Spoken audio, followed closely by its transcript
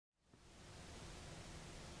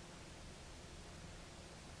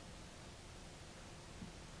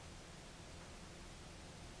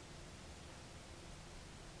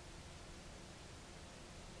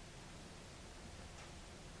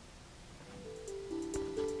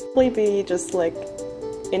Probably be just like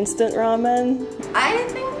instant ramen. I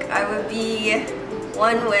think I would be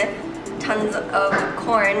one with tons of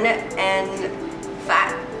corn and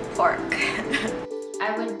fat pork.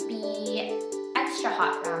 I would be extra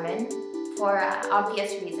hot ramen for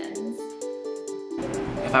obvious reasons.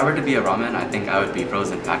 If I were to be a ramen, I think I would be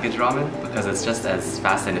frozen packaged ramen because it's just as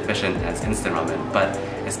fast and efficient as instant ramen, but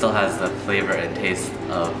it still has the flavor and taste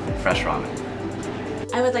of fresh ramen.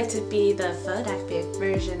 I would like to be the pho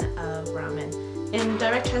version of ramen. In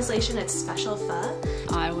direct translation, it's special pho.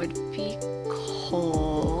 I would be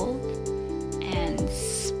cold and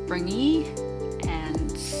springy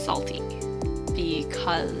and salty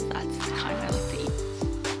because that's kind of like the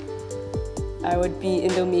eat. I would be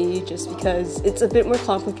Indomie just because it's a bit more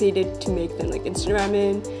complicated to make than like instant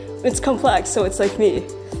ramen. It's complex, so it's like me,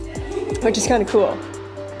 which is kind of cool.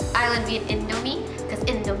 I would be an Indomie because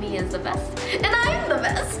Indomie is the best and I'm the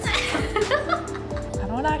best. I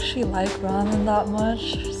don't actually like ramen that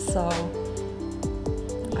much, so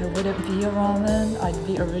I wouldn't be a ramen. I'd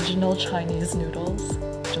be original Chinese noodles,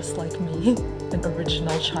 just like me, an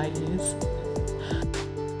original Chinese.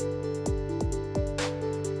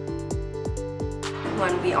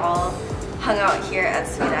 When we all hung out here at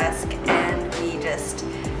Sweetesk and we just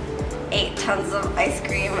ate tons of ice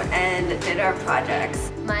cream and did our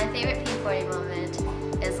projects. My favorite P40 moment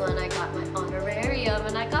is when I got my honorarium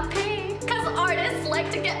and I got paid because artists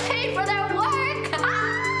like to get paid for their work.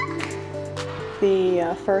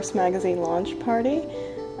 The first magazine launch party.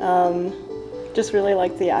 Just really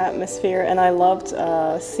liked the atmosphere, and I loved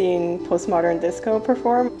seeing Postmodern Disco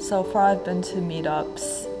perform. So far I've been to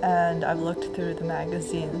meetups and I've looked through the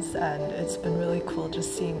magazines, and it's been really cool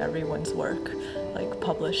just seeing everyone's work like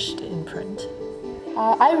published in print.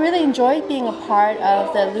 I really enjoyed being a part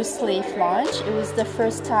of the loose leaf launch. It was the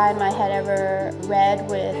first time I had ever read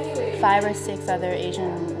with 5 or 6 other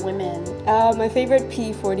Asian women. My favorite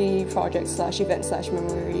P40 project / event /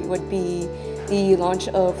 memory would be the launch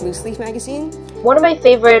of Loose Leaf magazine. One of my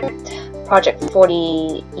favorite Project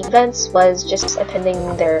 40 events was just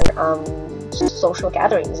attending their social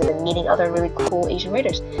gatherings and then meeting other really cool Asian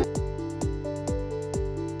writers.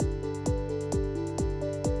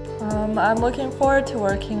 I'm looking forward to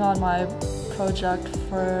working on my project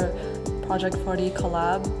for Project 40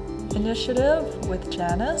 collab initiative with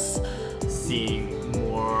Janice. Seeing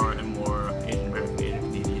more and more Asian American,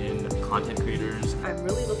 Asian Canadian content creators. I'm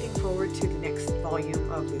really looking forward to the next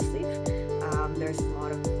volume of Loose Leaf. There's a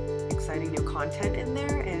lot of exciting new content in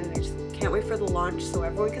there, and I just can't wait for the launch so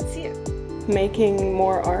everyone can see it. Making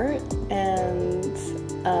more art and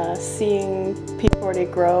seeing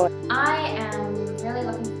P40 grow. I am really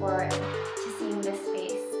looking forward to seeing this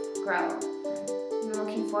space grow. I'm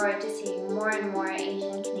looking forward to seeing more and more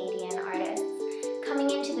Asian Canadian artists coming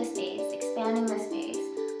into the space, expanding the space,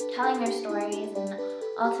 telling their stories, and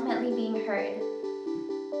ultimately being heard.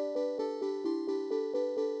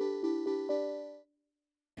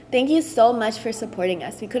 Thank you so much for supporting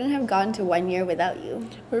us. We couldn't have gone to 1 year without you.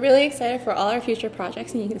 We're really excited for all our future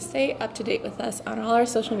projects, and you can stay up to date with us on all our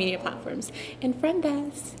social media platforms. And friend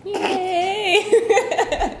us. Yay!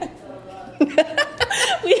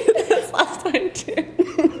 We did this last time too.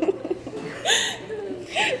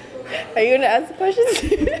 Are you going to ask the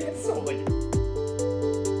questions?